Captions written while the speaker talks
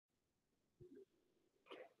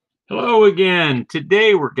Hello again.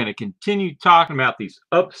 Today we're going to continue talking about these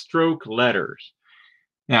upstroke letters.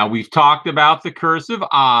 Now we've talked about the cursive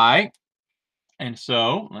I, and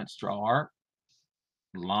so let's draw our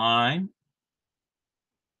line.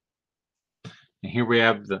 And here we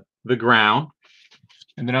have the ground.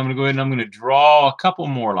 And then I'm going to go ahead and I'm going to draw a couple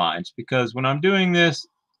more lines because when I'm doing this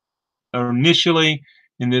initially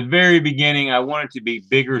in the very beginning, I want it to be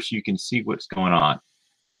bigger so you can see what's going on.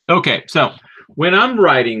 Okay, so when I'm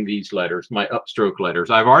writing these letters, my upstroke letters,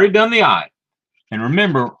 I've already done the I. And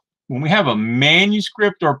remember, when we have a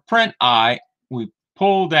manuscript or print I, we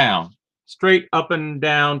pull down, straight up and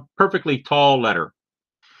down, perfectly tall letter.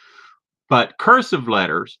 But cursive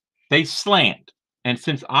letters, they slant. And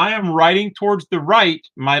since I am writing towards the right,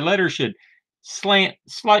 my letter should slant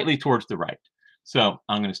slightly towards the right. So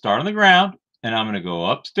I'm going to start on the ground, and I'm going to go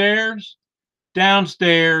upstairs,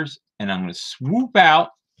 downstairs, and I'm going to swoop out,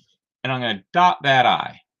 and I'm going to dot that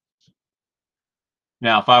I.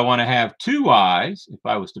 Now, if I want to have two I's, if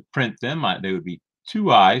I was to print them, they would be two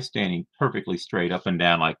I's standing perfectly straight up and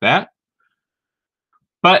down like that.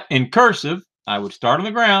 But in cursive, I would start on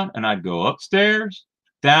the ground and I'd go upstairs,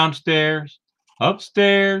 downstairs,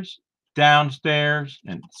 upstairs, downstairs,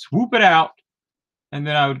 and swoop it out. And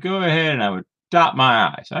then I would go ahead and I would dot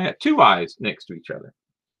my I's. I got two I's next to each other.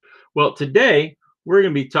 Well, today we're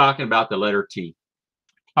going to be talking about the letter T.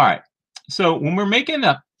 All right. So when we're making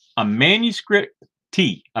a manuscript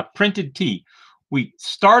T, a printed T, we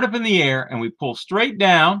start up in the air and we pull straight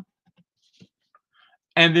down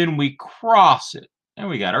and then we cross it and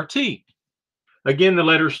we got our T. Again, the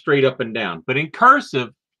letter's straight up and down, but in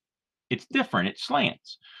cursive, it's different. It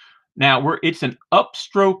slants. Now, it's an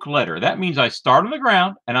upstroke letter. That means I start on the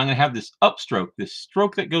ground and I'm going to have this upstroke, this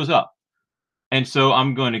stroke that goes up. And so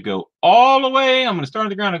I'm going to go all the way. I'm going to start on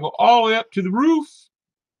the ground and go all the way up to the roof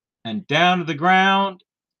and down to the ground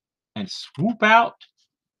and swoop out.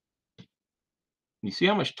 You see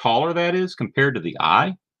how much taller that is compared to the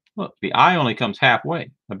I? Look, the I only comes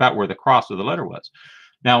halfway, about where the cross of the letter was.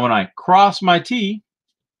 Now, when I cross my T,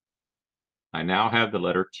 I now have the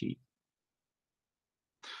letter T.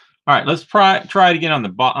 All right, let's try it again on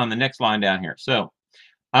the next line down here. So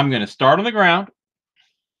I'm going to start on the ground,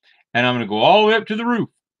 and I'm going to go all the way up to the roof.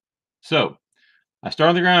 So I start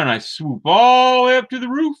on the ground, and I swoop all the way up to the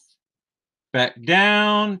roof, back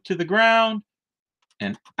down to the ground,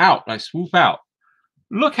 and out. I swoop out.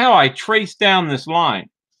 Look how I trace down this line.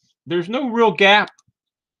 There's no real gap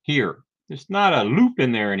here. There's not a loop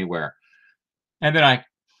in there anywhere. And then I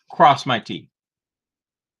cross my T.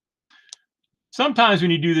 Sometimes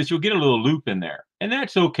when you do this, you'll get a little loop in there. And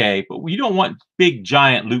that's okay, but you don't want big,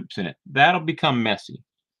 giant loops in it. That'll become messy.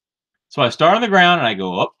 So I start on the ground, and I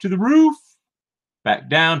go up to the roof, back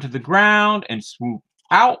down to the ground, and swoop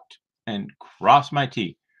out and cross my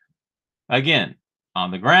T. Again, on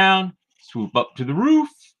the ground, swoop up to the roof,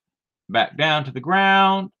 back down to the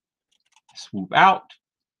ground, swoop out,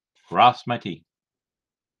 cross my T.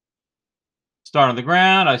 Start on the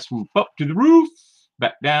ground, I swoop up to the roof,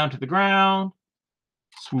 back down to the ground,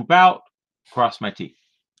 swoop out, cross my T.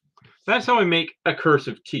 That's how we make a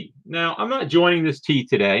cursive T. Now, I'm not joining this T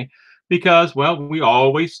today because, well, we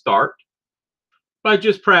always start by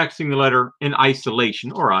just practicing the letter in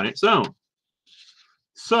isolation or on its own.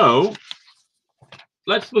 So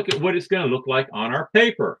let's look at what it's going to look like on our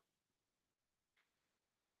paper.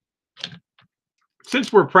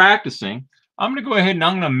 Since we're practicing, I'm going to go ahead and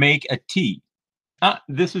I'm going to make a T.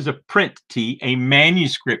 This is a print T, a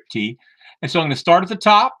manuscript T. And so I'm going to start at the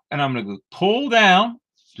top, and I'm going to pull down,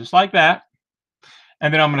 just like that.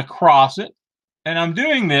 And then I'm going to cross it. And I'm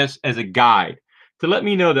doing this as a guide to let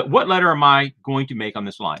me know that what letter am I going to make on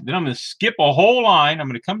this line. Then I'm going to skip a whole line. I'm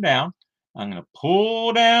going to come down. I'm going to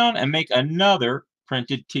pull down and make another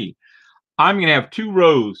printed T. I'm going to have two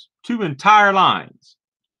rows, two entire lines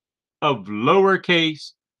of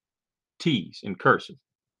lowercase t's in cursive.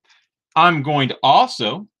 I'm going to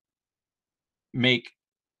also make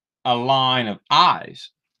a line of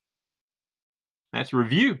I's. That's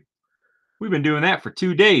review. We've been doing that for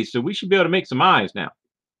 2 days, so we should be able to make some I's now.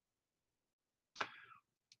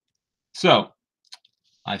 So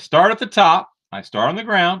I start at the top. I start on the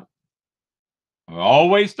ground. I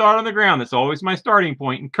always start on the ground. That's always my starting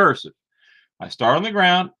point in cursive. I start on the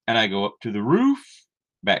ground, and I go up to the roof,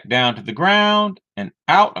 back down to the ground, and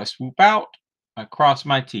out. I swoop out. I cross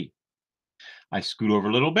my T. I scoot over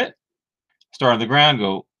a little bit, start on the ground,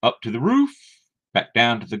 go up to the roof, back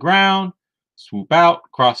down to the ground, swoop out,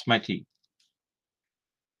 cross my T.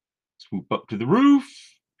 Swoop up to the roof,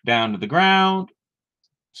 down to the ground,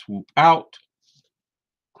 swoop out,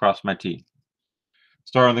 cross my T.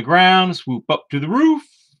 Start on the ground, swoop up to the roof,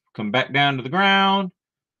 come back down to the ground,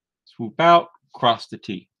 swoop out, cross the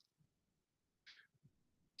T.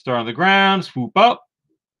 Start on the ground, swoop up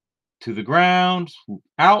to the ground, swoop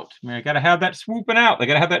out. Man, I got to have that swooping out. I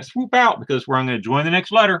got to have that swoop out because where I'm going to join the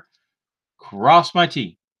next letter, cross my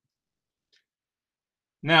T.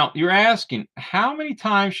 Now, you're asking, how many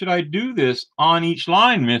times should I do this on each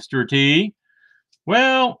line, Mr. T?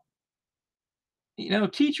 Well,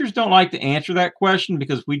 teachers don't like to answer that question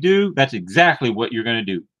because if we do, that's exactly what you're going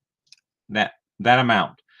to do, that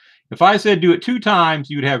amount. If I said do it 2 times,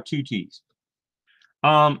 you'd have 2 T's.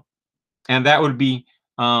 And that would be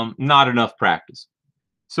not enough practice.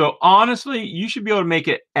 So honestly, you should be able to make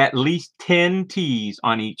it at least 10 T's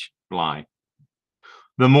on each line.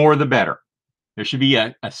 The more, the better. There should be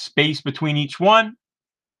a space between each one.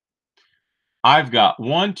 I've got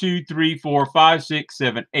 1, 2, 3, 4, 5, 6,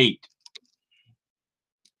 7, 8.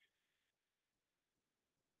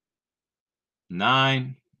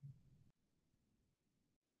 9,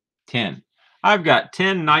 10. I've got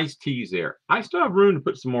 10 nice T's there. I still have room to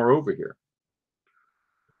put some more over here.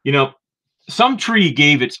 Some tree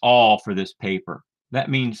gave its all for this paper. That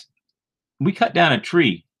means we cut down a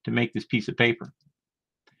tree to make this piece of paper.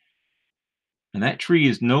 And that tree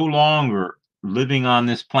is no longer living on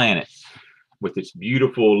this planet with its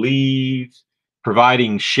beautiful leaves,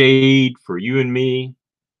 providing shade for you and me.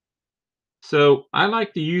 So I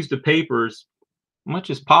like to use the paper as much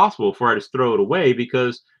as possible before I just throw it away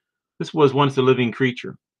because this was once a living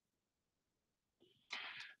creature.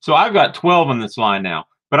 So I've got 12 on this line now,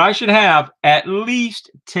 but I should have at least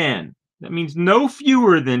 10. That means no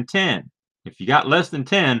fewer than 10. If you got less than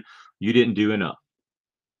 10, you didn't do enough.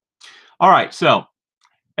 All right, so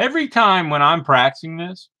every time when I'm practicing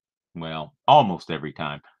this, well, almost every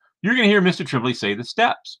time, you're going to hear Mr. Tripoli say the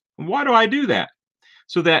steps. Why do I do that?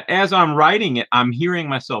 So that as I'm writing it, I'm hearing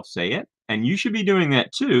myself say it, and you should be doing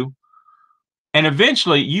that too. And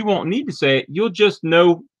eventually, you won't need to say it. You'll just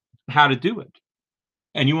know how to do it.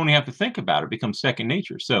 And you only have to think about it. It becomes second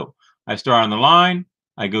nature. So I start on the line.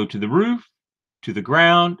 I go to the roof, to the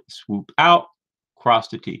ground, swoop out, cross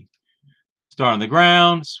the T. Start on the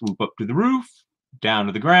ground, swoop up to the roof, down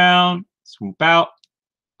to the ground, swoop out,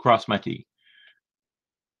 cross my T.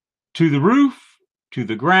 To the roof, to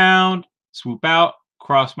the ground, swoop out,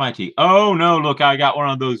 cross my T. Oh no, look, I got one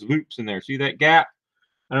of those loops in there. See that gap?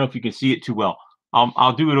 I don't know if you can see it too well.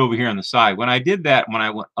 I'll do it over here on the side. When I did that, when I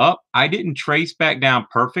went up, I didn't trace back down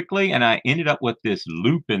perfectly, and I ended up with this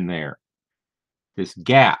loop in there, this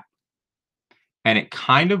gap. And it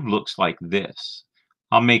kind of looks like this.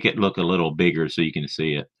 I'll make it look a little bigger so you can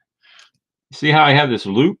see it. See how I have this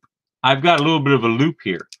loop? I've got a little bit of a loop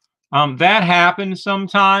here. That happens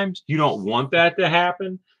sometimes. You don't want that to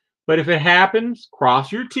happen. But if it happens,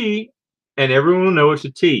 cross your T, and everyone will know it's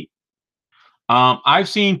a T. I've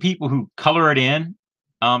seen people who color it in.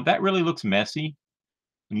 That really looks messy.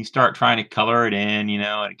 When you start trying to color it in,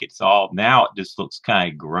 and it gets now it just looks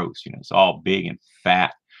kind of gross. It's all big and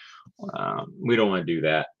fat. We don't want to do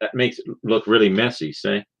that. That makes it look really messy,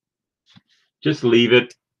 see? Just leave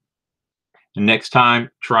it. And next time,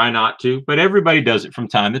 try not to. But everybody does it from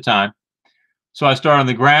time to time. So I start on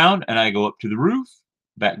the ground, and I go up to the roof,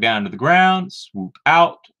 back down to the ground, swoop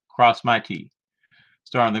out, cross my T.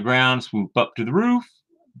 Start on the ground, swoop up to the roof,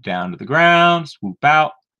 down to the ground, swoop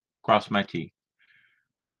out, cross my T.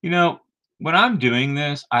 When I'm doing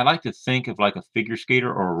this, I like to think of like a figure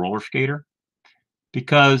skater or a roller skater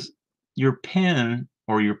because your pen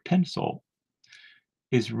or your pencil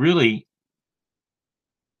is really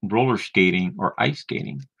roller skating or ice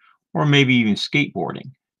skating or maybe even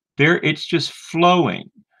skateboarding. It's just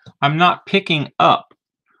flowing. I'm not picking up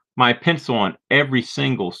my pencil on every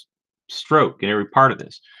single stroke and every part of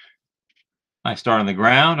this. I start on the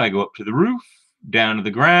ground, I go up to the roof, down to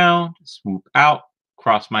the ground, swoop out,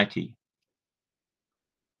 cross my T.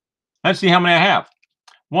 Let's see how many I have.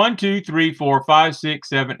 1, 2, 3, 4, 5, 6,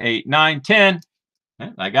 7, 8, 9, 10.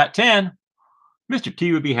 I got 10. Mr.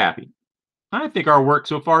 T would be happy. I think our work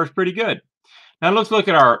so far is pretty good. Now let's look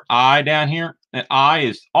at our I down here. That I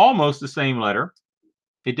is almost the same letter.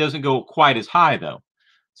 It doesn't go quite as high though.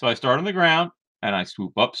 So I start on the ground and I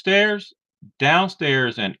swoop upstairs,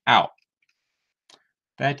 downstairs, and out.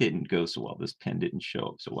 That didn't go so well. This pen didn't show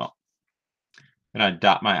up so well. And I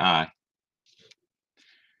dot my I.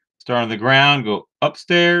 Start on the ground, go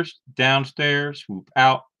upstairs, downstairs, swoop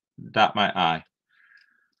out, dot my I.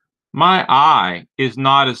 My I is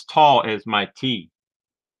not as tall as my T.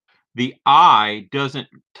 The I doesn't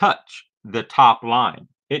touch the top line.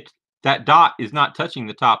 That dot is not touching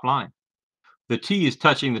the top line. The T is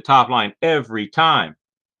touching the top line every time.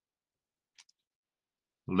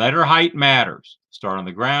 Letter height matters. Start on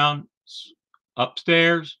the ground,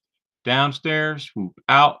 upstairs, downstairs, swoop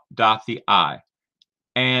out, dot the I.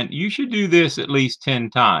 And you should do this at least 10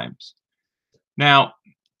 times. Now,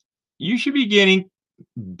 you should be getting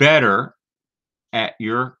better at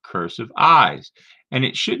your cursive I's. And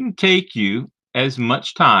it shouldn't take you as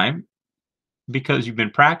much time because you've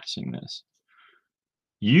been practicing this.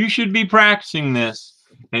 You should be practicing this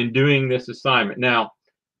and doing this assignment. Now,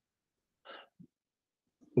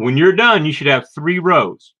 when you're done, you should have 3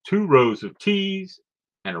 rows, 2 rows of T's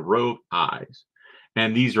and a row of I's.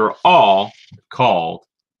 And these are all called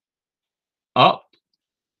upstroke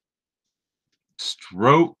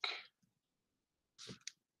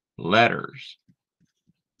letters.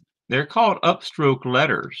 They're called upstroke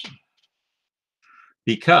letters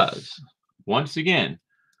because, once again,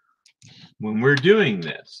 when we're doing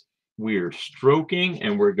this, we're stroking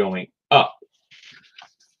and we're going up.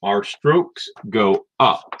 Our strokes go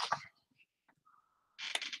up.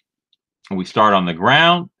 We start on the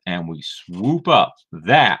ground and we swoop up.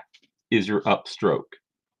 That is your upstroke.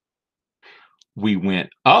 We went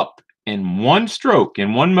up in one stroke,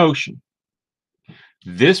 in one motion.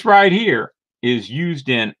 This right here is used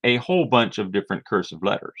in a whole bunch of different cursive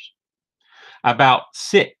letters. About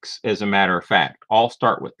 6, as a matter of fact, all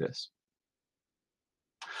start with this.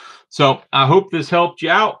 So I hope this helped you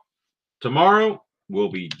out. Tomorrow we'll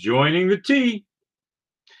be joining the T.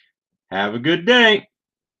 Have a good day.